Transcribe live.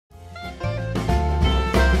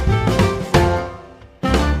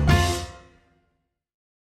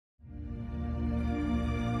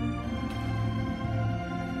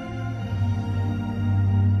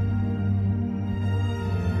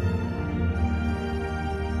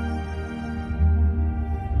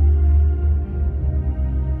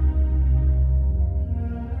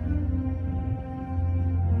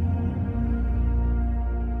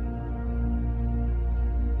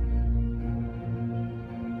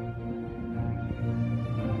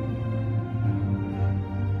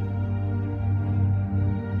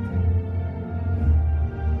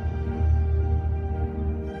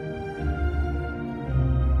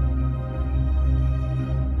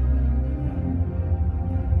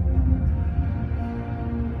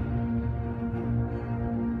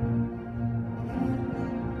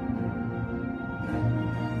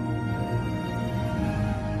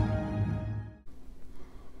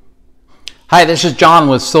Hi, this is John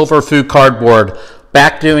with Silver Food Cardboard,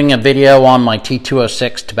 back doing a video on my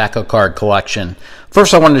T206 tobacco card collection.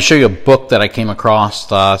 First, I wanted to show you a book that I came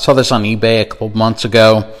across. I saw this on eBay a couple months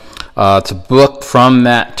ago. It's a book from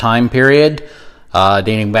that time period,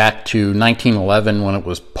 dating back to 1911 when it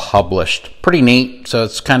was published. Pretty neat. So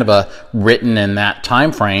it's kind of written in that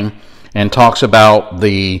time frame and talks about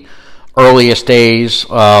the earliest days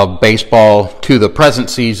of baseball to the present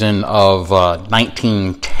season of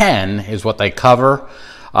 1910 is what they cover.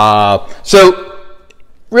 So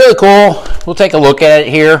really cool. We'll take a look at it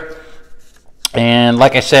here. And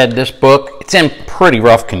like I said, this book, it's in pretty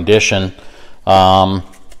rough condition. What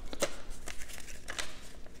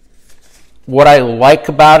I like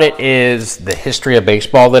about it is the history of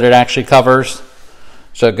baseball that it actually covers.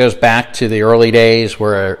 So it goes back to the early days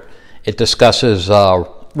where it discusses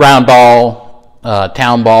round ball,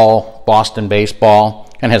 town ball, Boston baseball,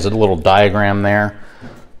 and has a little diagram there.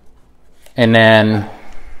 And then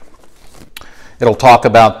it'll talk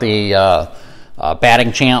about the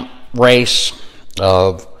batting champ race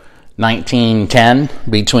of 1910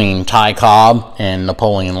 between Ty Cobb and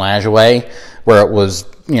Napoleon Lajoie, where it was,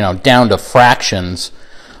 down to fractions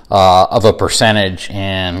of a percentage,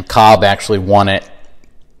 and Cobb actually won it,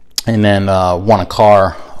 and then won a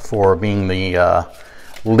car for being the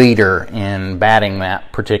leader in batting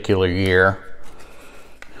that particular year.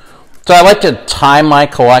 So I like to tie my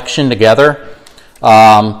collection together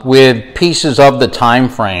with pieces of the time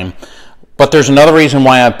frame. But there's another reason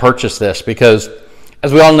why I purchased this, because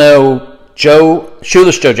as we all know,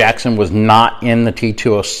 Shoeless Joe Jackson was not in the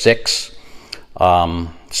T206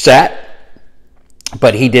 set,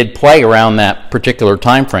 but he did play around that particular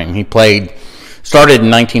time frame. He started in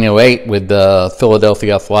 1908 with the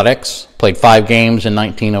Philadelphia Athletics, played 5 games in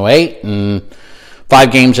 1908 and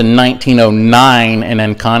 5 games in 1909, and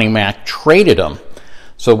then Connie Mack traded him.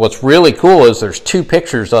 So what's really cool is there's 2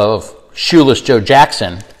 pictures of Shoeless Joe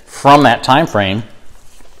Jackson from that time frame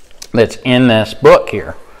that's in this book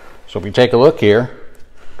here. So if you take a look here,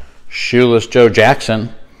 Shoeless Joe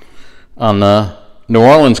Jackson on the New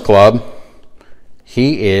Orleans club,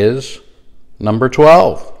 he is number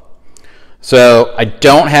 12. So I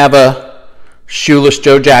don't have a Shoeless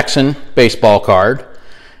Joe Jackson baseball card,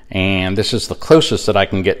 and this is the closest that I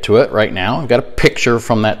can get to it right now. I've got a picture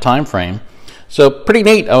from that time frame. So pretty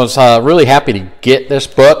neat. I was really happy to get this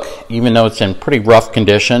book, even though it's in pretty rough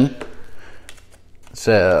condition.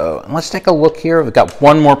 So let's take a look here. We've got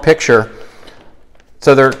one more picture.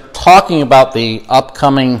 So they're talking about the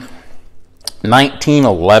upcoming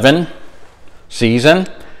 1911 season,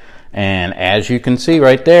 and as you can see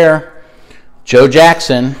right there, Joe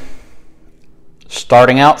Jackson,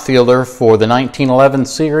 starting outfielder for the 1911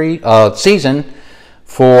 season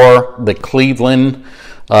for the Cleveland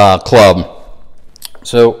club.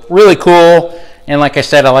 So really cool, and like I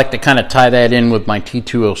said, I like to kind of tie that in with my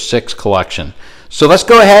T206 collection. So let's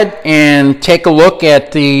go ahead and take a look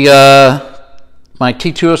at the my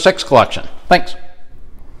T206 collection. Thanks.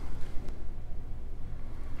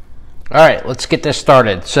 All right, let's get this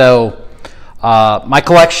started. So my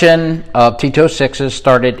collection of T206s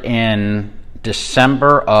started in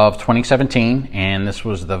December of 2017, and this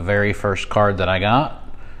was the very first card that I got.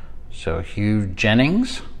 So Hugh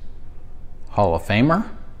Jennings, Hall of Famer.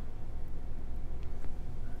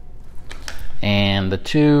 And the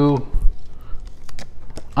 2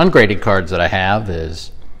 ungraded cards that I have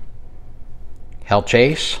is Hell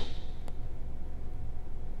Chase,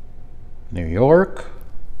 New York,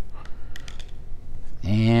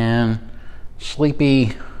 and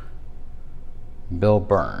Sleepy Bill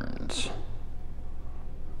Burns.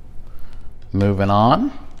 Moving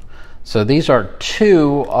on. So these are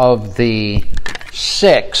 2 of the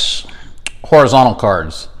 6 horizontal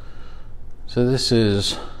cards. So this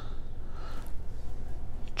is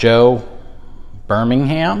Joe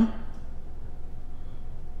Birmingham,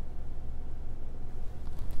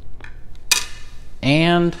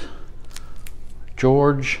 and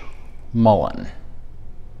George Mullen.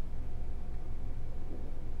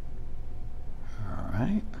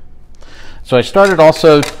 So I started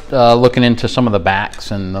also looking into some of the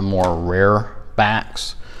backs and the more rare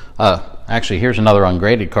backs. Actually, here's another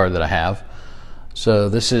ungraded card that I have. So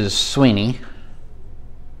this is Sweeney.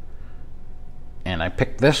 And I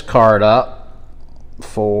picked this card up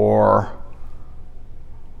for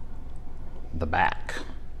the back.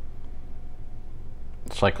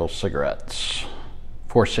 Cycle Cigarettes,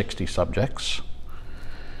 460 subjects.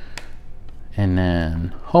 And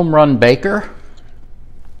then Home Run Baker.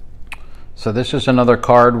 So this is another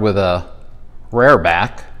card with a rare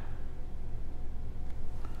back.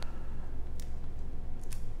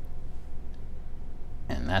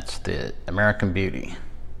 that's the American Beauty.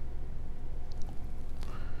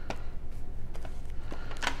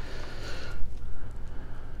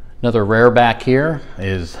 Another rare back here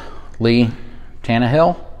is Lee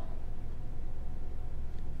Tannehill.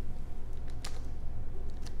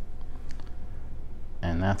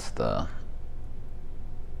 And that's the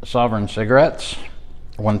Sovereign Cigarettes,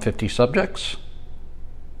 150 subjects.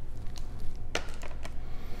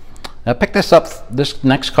 I picked this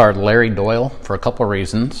next card, Larry Doyle, for a couple of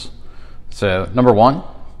reasons. So, number one,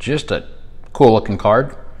 just a cool looking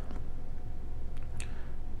card.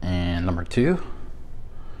 And number two,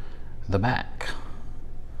 the back.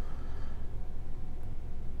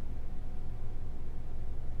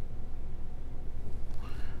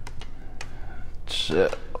 So,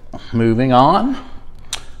 moving on,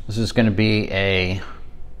 this is going to be a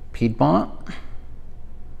Piedmont,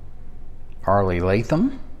 Arlie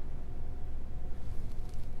Latham,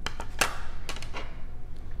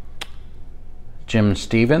 Jim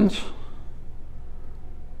Stevens.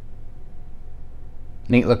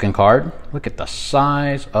 Neat looking card. Look at the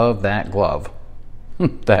size of that glove.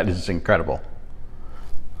 That is incredible.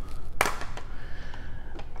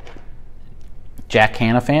 Jack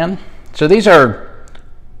Hanafan. So these are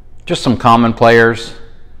just some common players.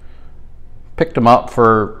 Picked them up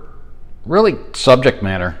for really subject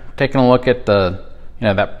matter. Taking a look at the,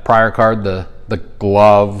 that prior card, the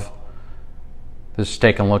glove. Just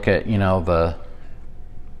taking a look at,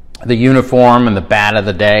 the uniform and the bat of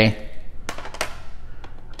the day.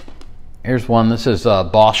 Here's one. This is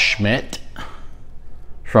Boss Schmidt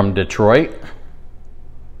from Detroit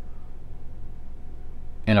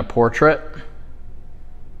in a portrait.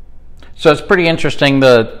 So it's pretty interesting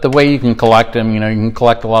the way you can collect them. You can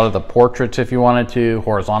collect a lot of the portraits if you wanted to,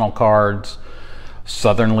 horizontal cards,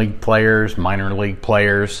 Southern League players, minor league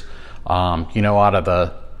players. Out of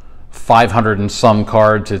the 500 and some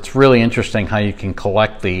cards, it's really interesting how you can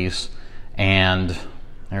collect these. And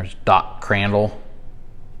there's Doc Crandall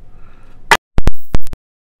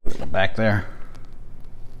back there.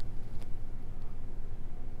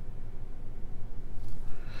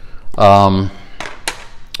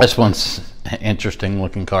 This one's an interesting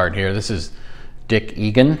looking card here. This is Dick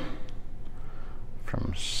Egan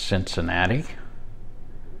from Cincinnati.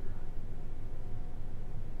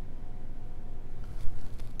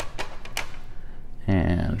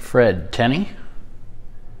 And Fred Tenney.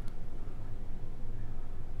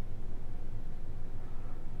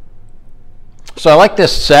 So I like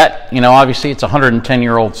this set. Obviously it's a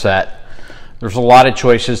 110-year-old set. There's a lot of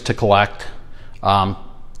choices to collect. A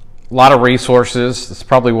lot of resources. It's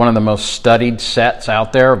probably one of the most studied sets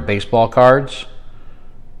out there of baseball cards.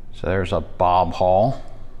 So there's a Bob Hall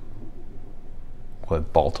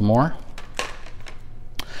with Baltimore.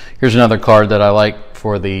 Here's another card that I like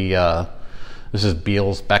for the, this is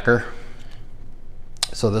Beals Becker.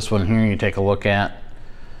 So this one here you take a look at.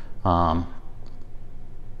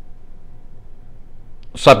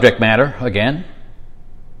 Subject matter, again.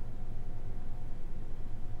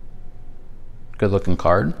 Good looking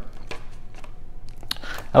card.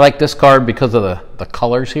 I like this card because of the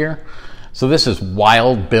colors here. So this is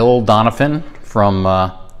Wild Bill Donovan from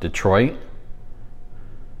Detroit.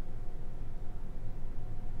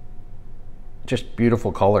 Just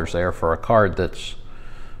beautiful colors there for a card that's,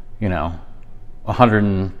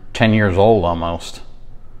 110 years old almost.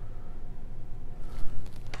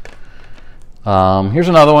 Here's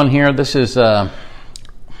another one here. This is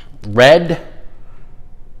Red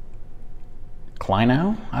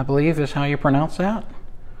Kleinow, I believe is how you pronounce that.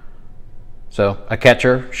 So a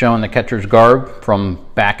catcher, showing the catcher's garb from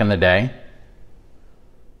back in the day.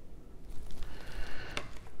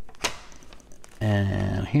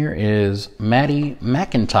 And here is Matty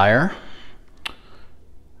McIntyre,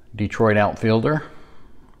 Detroit outfielder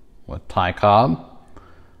with Ty Cobb.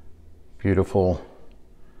 Beautiful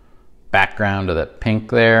background of that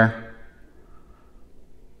pink there.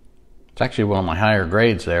 It's actually one of my higher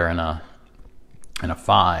grades there in a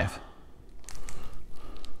 5.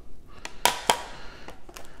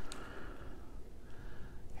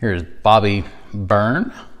 Here's Bobby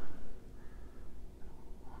Byrne.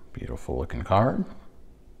 Beautiful looking card.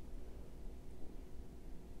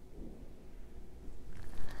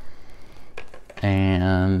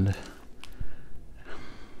 And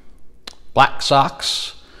Black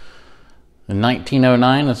Sox in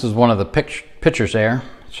 1909. This is one of the pitchers there.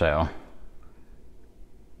 So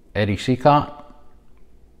Eddie Seacott.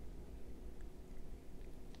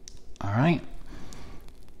 All right.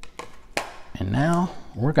 And now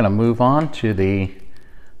we're going to move on to the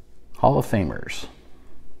Hall of Famers.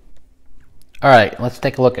 All right, let's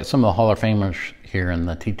take a look at some of the Hall of Famers here in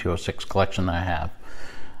the T206 collection that I have.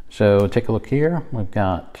 So take a look here. We've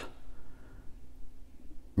got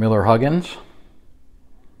Miller Huggins,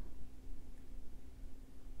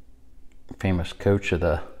 famous coach of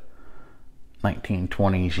the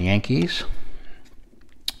 1920s Yankees.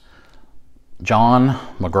 John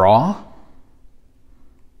McGraw.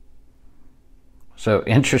 So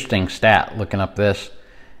interesting stat looking up this.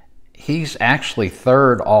 He's actually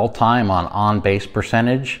third all-time on on-base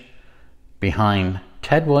percentage behind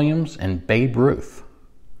Ted Williams and Babe Ruth.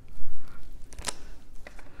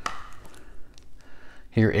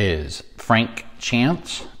 Here is Frank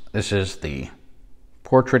Chance. This is the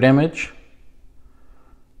portrait image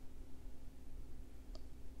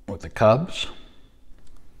with the Cubs.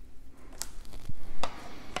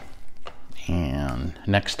 And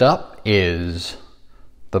next up is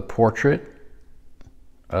the portrait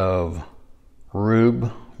of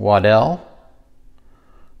Rube Waddell.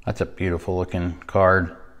 That's a beautiful looking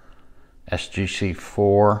card. SGC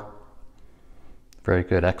 4. Very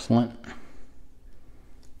good, excellent.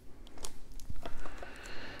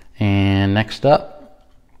 And next up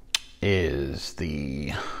is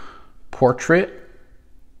the portrait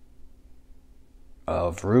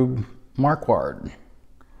of Rube Marquard.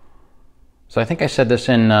 So I think I said this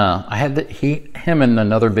in, I had him in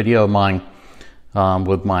another video of mine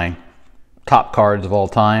with my top cards of all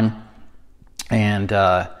time. And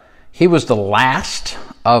he was the last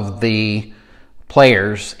of the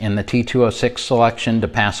players in the T206 selection to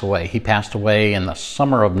pass away. He passed away in the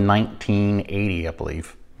summer of 1980, I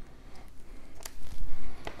believe.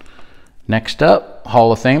 Next up,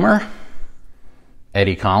 Hall of Famer,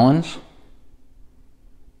 Eddie Collins,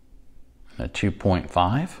 a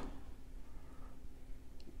 2.5.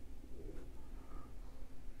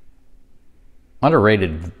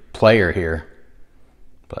 Underrated player here,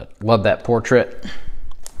 but love that portrait.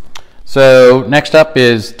 So next up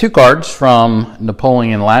is two cards from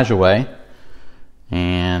Napoleon Lajoie,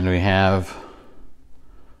 and we have,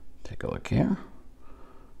 take a look here,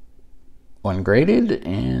 one graded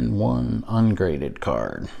and one ungraded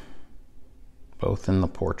card, both in the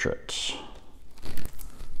portraits.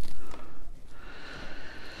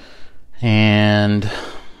 And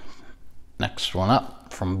next one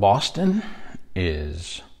up from Boston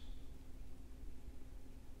is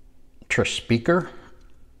Tris Speaker.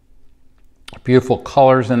 Beautiful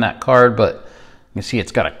colors in that card, but you can see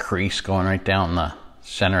it's got a crease going right down the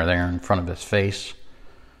center there in front of his face.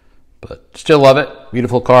 But still love it.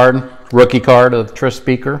 Beautiful card. Rookie card of Tris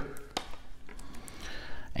Speaker.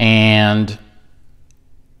 And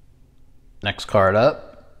next card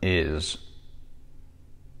up is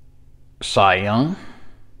Cy Young.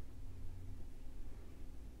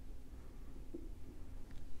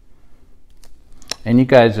 And you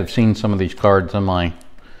guys have seen some of these cards in my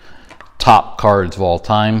top cards of all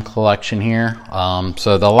time collection here.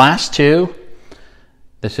 So the last two,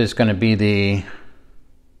 this is going to be the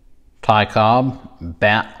Ty Cobb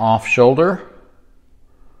bat off shoulder,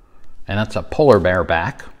 and that's a polar bear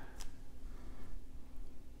back.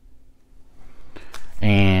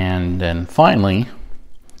 And then finally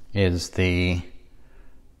is the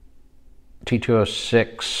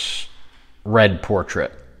T206 red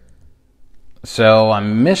portrait. So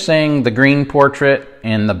I'm missing the green portrait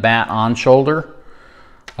and the bat on shoulder.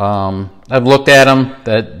 I've looked at them.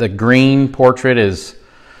 The green portrait is,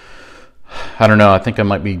 I don't know, I think I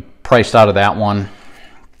might be priced out of that one.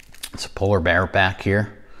 It's a polar bear back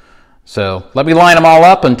here. So let me line them all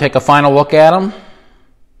up and take a final look at them.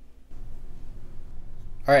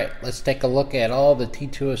 All right, let's take a look at all the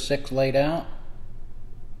T206 laid out.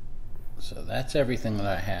 So that's everything that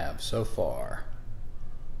I have so far.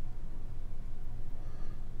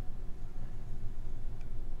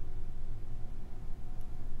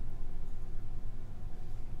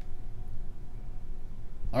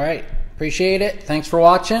 All right, appreciate it. Thanks for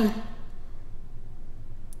watching.